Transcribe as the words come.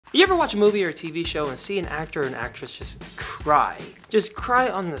You ever watch a movie or a TV show and see an actor or an actress just cry? Just cry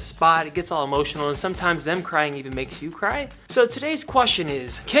on the spot, it gets all emotional, and sometimes them crying even makes you cry? So today's question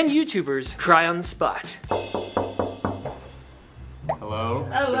is, can YouTubers cry on the spot? Hello.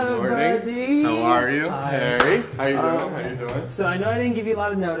 Hello, Good morning. buddy. How are you? Hi. Hey. How you doing? How you doing? So I know I didn't give you a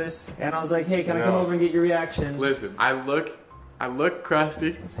lot of notice, and I was like, hey, can I come over and get your reaction? Listen, I look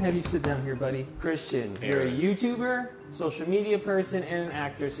crusty. Let's have you sit down here, buddy. Christian, you're a YouTuber, social media person, and an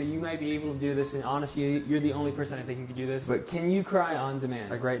actor, so you might be able to do this, and honestly, you're the only person I think who could do this. But can you cry on demand?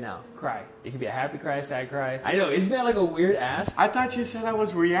 Like right now. Cry. It could be a happy cry, a sad cry. I know, isn't that like a weird ask? I thought you said I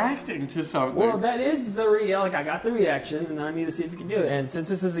was reacting to something. Well, that is the like I got the reaction, and I need to see if you can do it. And since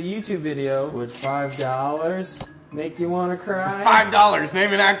this is a YouTube video, would $5 make you want to cry? $5.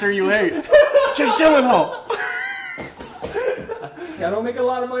 Name an actor you hate. Jake Gyllenhaal. I don't make a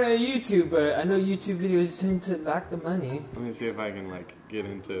lot of money on YouTube, but I know YouTube videos tend to lack the money. Let me see if I can like get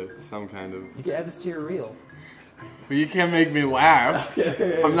into some kind of... You can add this to your reel. But you can't make me laugh.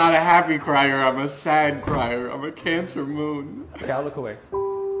 Okay. I'm not a happy crier, I'm a sad crier. I'm a Cancer moon. Okay, I'll look away.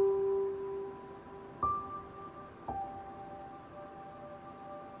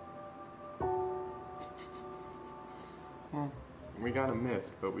 We got a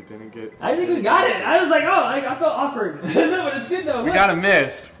mist, but we didn't get... I think we got it. I was like, oh, I felt awkward. No, but it's good though. We got a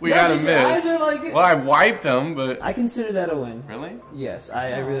mist. We got a your eyes mist. are like... Well, I wiped them, but... I consider that a win. Really? Yes,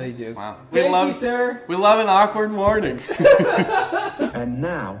 I really do. Wow. Thank you, sir. We love an awkward morning. And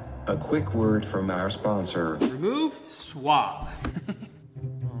now, a quick word from our sponsor. Remove swab.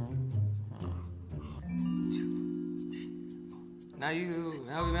 Now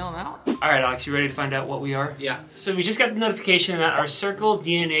we mail them out? All right, Alex, you ready to find out what we are? Yeah. So we just got the notification that our Circle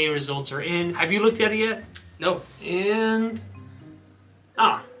DNA results are in. Have you looked at it yet? No. And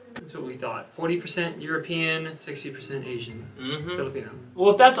that's what we thought. 40% European, 60% Asian, Filipino.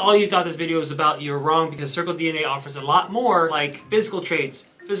 Well, if that's all you thought this video was about, you're wrong, because Circle DNA offers a lot more, like physical traits,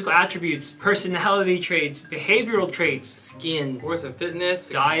 physical attributes, personality traits, behavioral traits, Skin, course of fitness,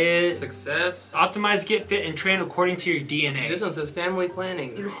 diet, success. Optimize, get fit, and train according to your DNA. This one says family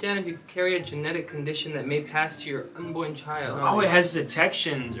planning. Understand if you carry a genetic condition that may pass to your unborn child. Oh, it has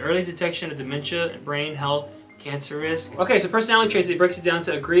detections, early detection of dementia, brain health, cancer risk. Okay, so personality traits, it breaks it down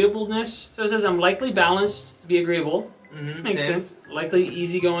to agreeableness. So it says I'm likely balanced to be agreeable. Makes sense. Likely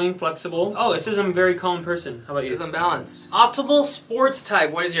easygoing, flexible. Oh, it says I'm a very calm person. How about It you? says I'm balanced. Optimal sports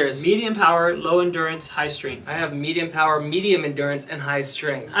type. What is yours? Medium power, low endurance, high strength. I have medium power, medium endurance, and high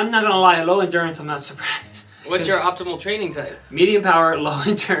strength. I'm not gonna lie, low endurance, I'm not surprised. What's your optimal training type? Medium power, low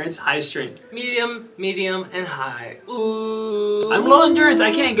endurance, high strength. Medium, medium, and high. Ooh. I'm low endurance,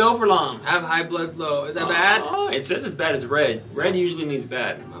 I can't go for long. I have high blood flow. Is that bad? Oh, it says it's bad as red. Red usually means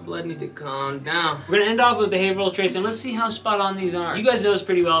bad. My blood needs to calm down. We're gonna end off with behavioral traits, and let's see how spot on these are. You guys know this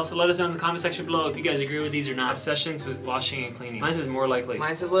pretty well, so let us know in the comment section below if you guys agree with these or not. Obsessions with washing and cleaning. Mine says more likely.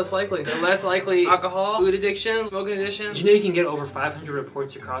 Mine says less likely. They're less likely alcohol, food addiction, smoking addiction. Did you know you can get over 500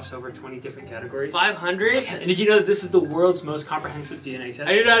 reports across over 20 different categories? 500? And did you know that this is the world's most comprehensive DNA test?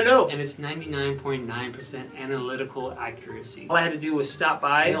 I did not know. And it's 99.9% analytical accuracy. All I had to do was stop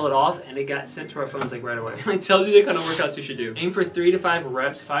by, mail it off, and it got sent to our phones like right away. It tells you the kind of workouts you should do. Aim for 3 to 5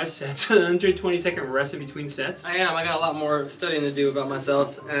 reps, 5 sets, 120-second rest in between sets. I am. I got a lot more studying to do about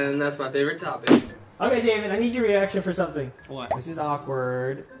myself, and that's my favorite topic. Okay, David, I need your reaction for something. What? This is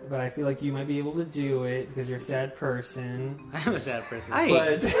awkward, but I feel like you might be able to do it because you're a sad person. I am a sad person.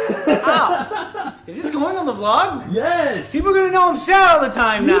 But Ow! Is this going on the vlog? yes! People are gonna know I'm sad all the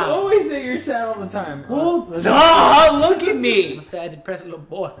time You now. always say you're sad all the time. Well, Let's- duh! Look at me! I'm a sad, depressed little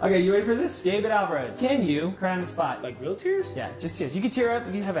boy. Okay, you ready for this? David Alvarez. Can you cry on the spot? Like real tears? Yeah, just tears. You can tear up.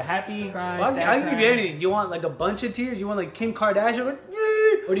 You can have a happy cry. Well, sad I can give cry. you anything. Do you want like a bunch of tears? You want like Kim Kardashian? Like, yay!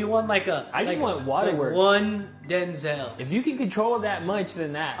 Or do you want like a... I just like, want waterworks. Like one Denzel. If you can control it that much,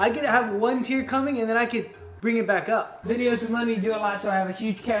 then that. I could have one tear coming and then I could bring it back up. Videos with money do a lot, so I have a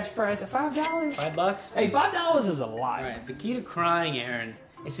huge cash prize of $5. $5? Hey, $5 is a lot. Alright, the key to crying, Aaron,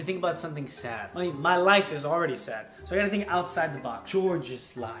 is to think about something sad. I mean, my life is already sad, so I gotta think outside the box.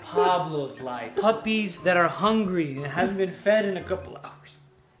 George's life, Pablo's life, puppies that are hungry and haven't been fed in a couple hours.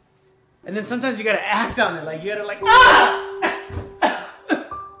 And then sometimes you gotta act on it, like you gotta like, ah!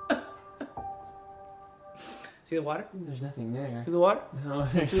 See the water? There's nothing there. See the water? No,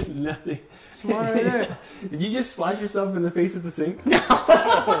 there's nothing. There's water right there. Did you just splash yourself in the face at the sink? No,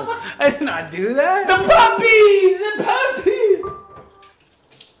 I did not do that. The puppies! The puppies!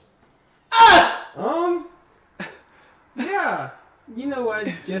 Ah! Yeah. You know what?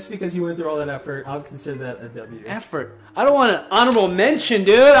 Just because you went through all that effort, I'll consider that a W. Effort. I don't want an honorable mention,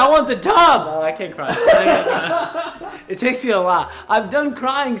 dude. I want the top. No, I can't cry. It takes you a lot. I've done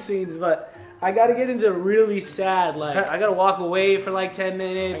crying scenes, but I gotta get into really sad. Like, I gotta walk away for like 10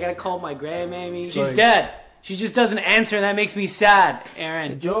 minutes. I gotta call my grandmammy. She's dead. She just doesn't answer, and that makes me sad,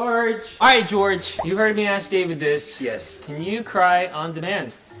 Aaron. George. All right, George. You heard me ask David this. Yes. Can you cry on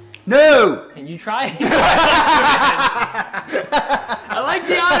demand? No! Can you try? I like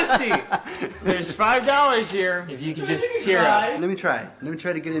the honesty. There's $5 here. If you can just tear up. Let me try. Let me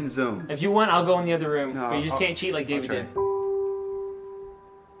try to get in the zone. If you want, I'll go in the other room. No, but you just can't cheat like David did.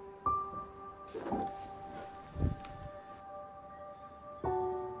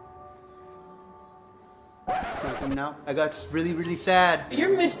 It's not coming out. I got really, really sad.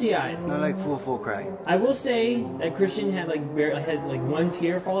 You're misty-eyed. Not like full cry. I will say that Christian had like one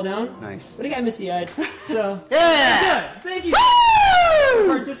tear fall down. Nice. But he got misty-eyed. So Yeah! good. Thank you for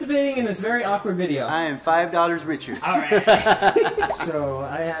participating in this very awkward video. I am $5 richer. All right. So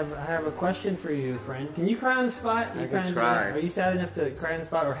I have a question for you, friend. Can you cry on the spot? I can try. Are you sad enough to cry on the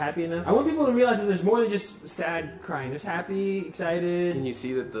spot or happy enough? I want people to realize that there's more than just sad crying. There's happy, excited. Can you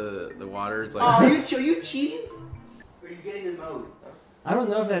see that the water is like... Oh, are you cheating? Or are you getting in the mode? I don't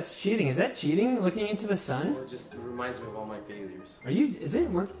know if that's cheating. Is that cheating? Looking into the sun? It just reminds me of all my failures. Are you? Is it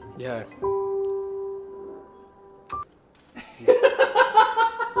working? Yeah.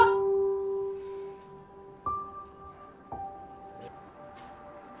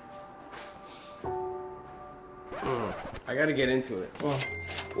 I gotta get into it. Well,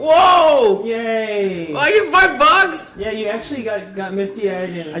 whoa! yay! Oh, I get $5? Yeah, you actually got misty-eyed,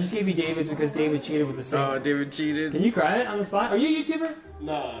 and I just gave you David's because David cheated with the sink. Oh, David cheated. Can you cry it on the spot? Are you a YouTuber?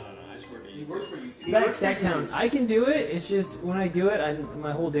 No. I just work at YouTube. He works for YouTube. That counts. I can do it. It's just when I do it,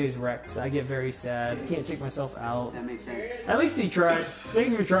 my whole day's wrecked. I get very sad. I can't take myself out. That makes sense. At least he tried. Thank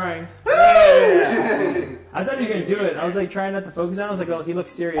you for trying. I thought he was gonna do it. I was like trying not to focus on it. I was like, oh, he looks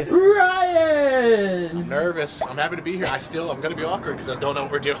serious. Ryan! Nervous. I'm happy to be here. I'm gonna be awkward because I don't know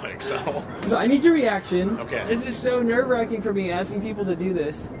what we're doing. So I need your reaction. Okay. This is so nerve-wracking for me asking people to do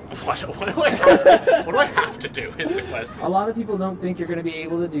this. what do I have to do? Is the question. A lot of people don't think you're gonna be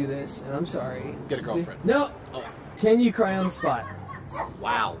able to do this, and I'm sorry. Get a girlfriend. No. Oh. Can you cry on the spot?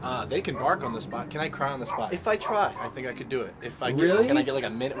 Wow. They can bark on the spot. Can I cry on the spot? If I try, I think I could do it. If I get, Really? Can I get like a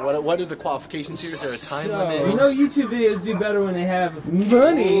minute? What are the qualifications here? Is there a time So, limit? you know YouTube videos do better when they have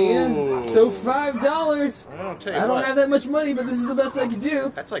money. Ooh. So $5. I'll tell you I don't what. have that much money, but this is the best I can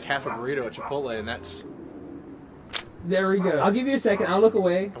do. That's like half a burrito at Chipotle, and that's... There we go. I'll give you a second. I'll look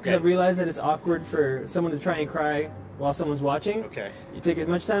away because Okay. I've realized that it's awkward for someone to try and cry while someone's watching. Okay. You take as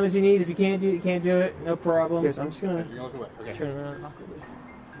much time as you need. If you can't do it, you can't do it. No problem. Here, so I'm just gonna You're gonna look away. Okay. turn around awkwardly.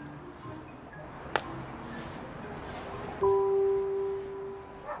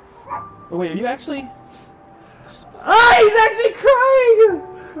 Oh, wait, are you actually? Ah, he's actually crying!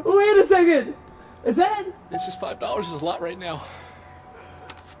 Wait a second. Is that? It's just $5 is a lot right now.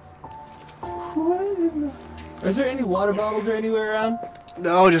 What in the... Is there any water bottles or anywhere around?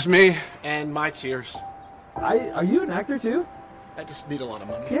 No, just me and my tears. Are you an actor too? I just need a lot of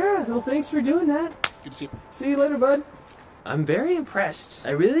money. Yeah, well thanks for doing that. Good to see you. See you later, bud. I'm very impressed.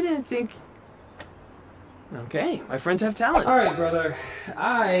 I really didn't think... Okay, my friends have talent. Alright, brother.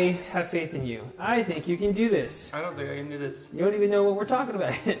 I have faith in you. I think you can do this. I don't think I can do this. You don't even know what we're talking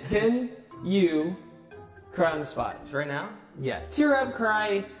about. Can you cry on the spot? Right now? Yeah, tear up,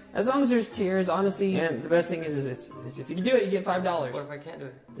 cry. As long as there's tears, honestly. And the best thing is if you can do it, you get $5. What if I can't do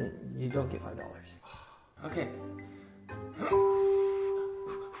it? Then you don't get $5. Okay.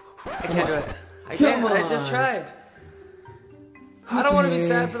 I can't do it. I can't. I just tried. I don't want to be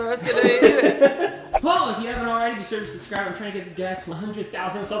sad for the rest of the day either. Paul, if you haven't already, be sure to subscribe. I'm trying to get this guy to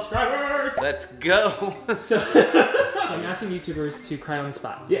 100,000 subscribers. Let's go. So I'm asking YouTubers to cry on the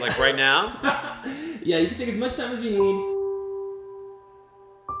spot. Yeah. Like right now? Yeah, you can take as much time as you need.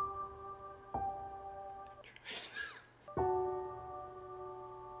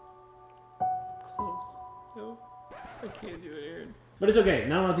 Close. No, I can't do it, Aaron. But it's okay.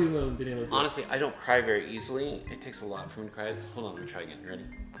 Not a lot of people have been able to do it. Honestly, I don't cry very easily. It takes a lot for me to cry. Hold on, let me try again. Ready?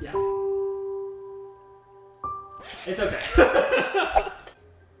 Yeah. It's okay.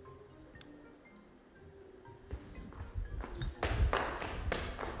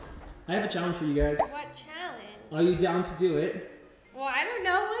 I have a challenge for you guys. What challenge? Are you down to do it? Well, I don't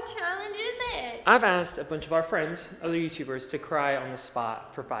know. What challenge is it? I've asked a bunch of our friends, other YouTubers, to cry on the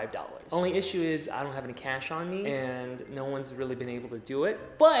spot for $5. Only issue is I don't have any cash on me, and no one's really been able to do it.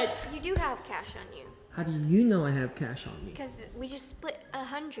 But You do have cash on you. how do you know I have cash on me? Because we just split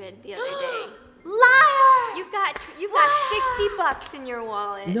 100 the other day. Liar! You've got 60 bucks in your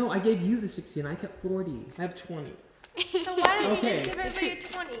wallet. No, I gave you the 60 and I kept 40. I have 20. So why don't Okay. you just give everybody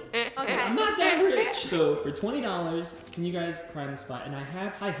a 20? Okay. I'm not that rich. So for $20, can you guys cry on the spot? And I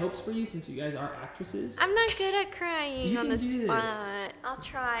have high hopes for you since you guys are actresses. I'm not good at crying You on can the do spot. this. I'll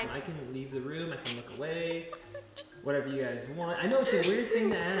try. I can leave the room. I can look away. Whatever you guys want. I know it's a weird thing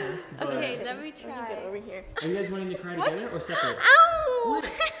to ask, but Okay, let me try. Over here. are you guys wanting to cry together or separate? Ow! What?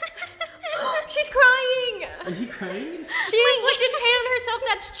 She's crying. Are you crying? She inflicted pain on herself.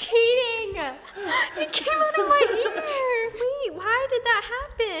 That's cheating. It came out of my ear. Wait, why did that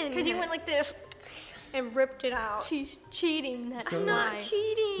happen? Because you went like this and ripped it out. She's cheating. That's So, I'm not what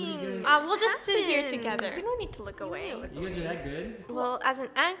cheating. We'll just sit here together. We don't need to look away. You guys are that good? Well, as an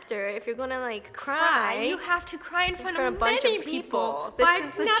actor, if you're gonna like cry, You have to cry in front of a bunch many of people. But This I've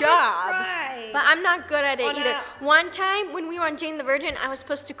is the never job. cried. But I'm not good at it On either. a- One time when we were on Jane the Virgin, I was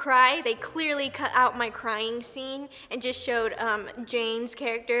supposed to cry. They clearly cut out my crying scene and just showed Jane's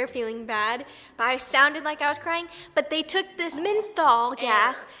character feeling bad. But I sounded like I was crying. But they took this menthol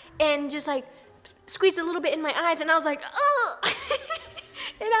gas and just like squeezed a little bit in my eyes, and I was like, oh.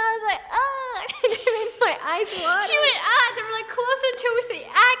 And I was like, oh. And it made my eyes water. She went, ah, they were like close until we say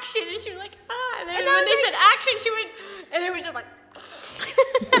action, and she was like, ah. And then when they said action, she went, and it was just like,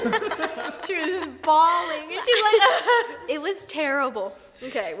 She was just bawling, and she's like, it was terrible.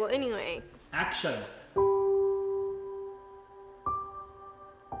 Okay, well, anyway. Action.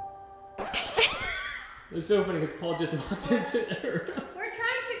 It's so funny because Paul just walked into her. we're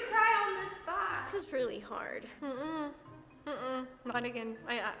trying to cry on the spot. This is really hard. Not again.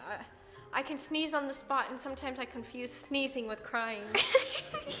 I can sneeze on the spot, and sometimes I confuse sneezing with crying.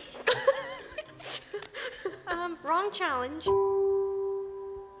 Wrong challenge.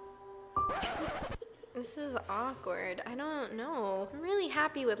 This is awkward. I don't know. I'm really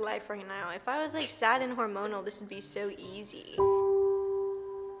happy with life right now. If I was like sad and hormonal, this would be so easy.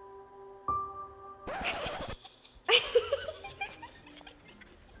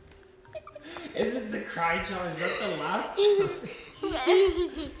 This is the cry challenge, not the laugh challenge.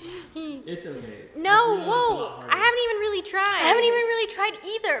 It's okay. No, It's a whoa. lot harder. I haven't even really tried. I haven't even really tried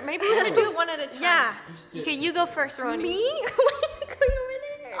either. Maybe we should do it one at a time. Yeah. Just do it Okay, you go first, Ronnie. Me? Why are you going over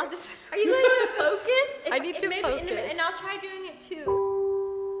there? I'll just. Are you going to focus? I need to focus. And I'll try doing it too.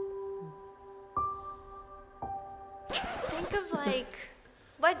 Think of like,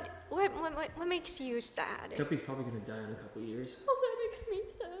 what makes you sad? Cuppy's probably gonna die in a couple years. Oh, that makes me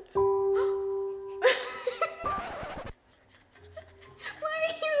sad. Why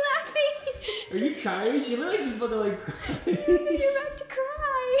are you laughing? Are you trying? She looks like she's about to like cry. You're about to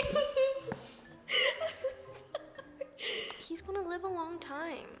cry. He's gonna live a long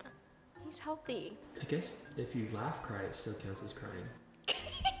time. He's healthy. I guess if you laugh, cry, it still counts as crying.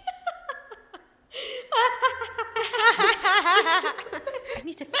 I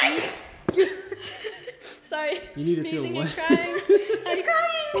need to feed. Sorry. You need to feel sneezing what? and crying. She's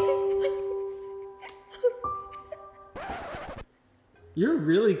crying. You're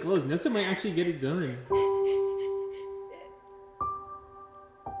really close. Nessa might actually get it done.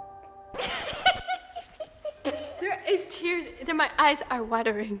 There is tears. My eyes are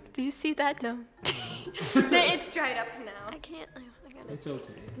watering. Do you see that? No. It's dried up now. I can't. I gotta. It's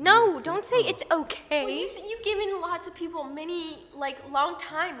okay. No, don't say it's okay. Well, you've given lots of people many, long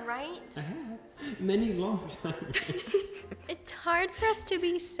time, right? I have. Many long time. It's hard for us to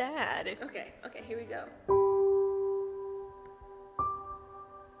be sad. Okay, here we go.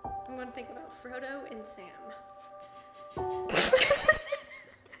 I'm gonna think about Frodo and Sam. From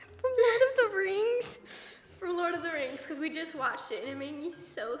Lord of the Rings. From Lord of the Rings, because we just watched it and it made me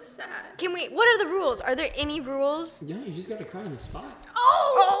so sad. Can we? What are the rules? Are there any rules? Yeah, you just gotta cry on the spot.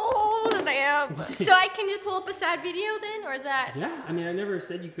 Oh, snap! So I can just pull up a sad video then, or is that? Yeah, I mean, I never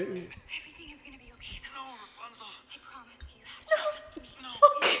said you couldn't. Everything is gonna be okay. No, Rapunzel. I promise you have to trust me.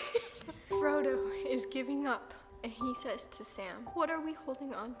 No. Frodo is giving up, and he says to Sam, "What are we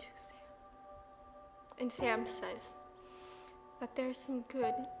holding on to, Sam?" And Sam says that there's some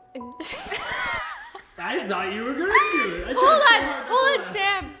good in this. I thought you were gonna do it. Hold on,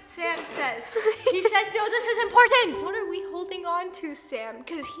 Sam. Sam says, he says, no, this is important. What are we holding on to, Sam?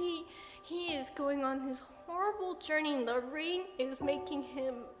 Because he is going on his horrible journey, and the ring is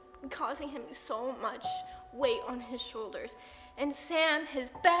causing him so much weight on his shoulders. And Sam, his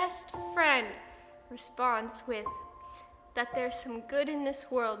best friend, responds with that there's some good in this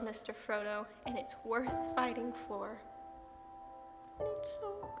world, Mr. Frodo, and it's worth fighting for. And it's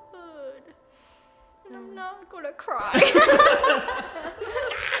so good. And I'm not gonna cry.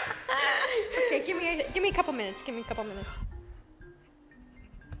 Okay, give me a couple minutes. Give me a couple minutes.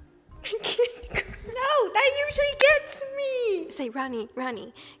 I can't cry. No, that usually gets me. Say,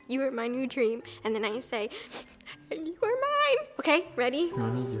 Ronnie, you are my new dream. And then I say, and Okay, ready?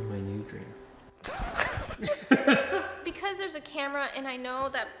 Ronnie, you're my new dream. Because there's a camera and I know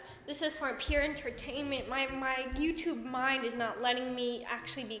that this is for pure entertainment, my YouTube mind is not letting me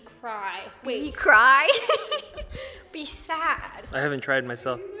actually cry. Wait, cry? Be sad. I haven't tried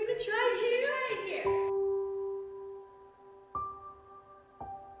myself. I'm going to try to. Try here.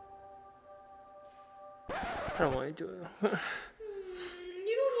 I don't want to do it.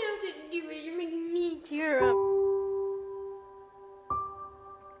 You don't have to do it. You're making me tear up.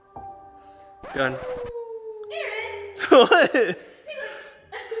 Done. Aaron. What?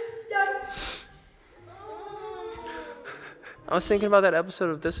 Done. I was thinking about that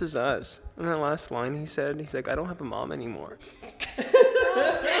episode of This Is Us. And that last line he's like, I don't have a mom anymore. Hey,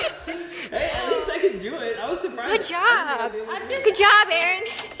 at least I can do it. I was surprised. Good job. Good job, Aaron.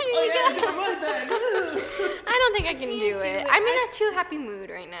 Oh yeah, never mind then. I don't think I can do it. I'm in a too happy mood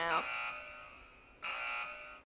right now.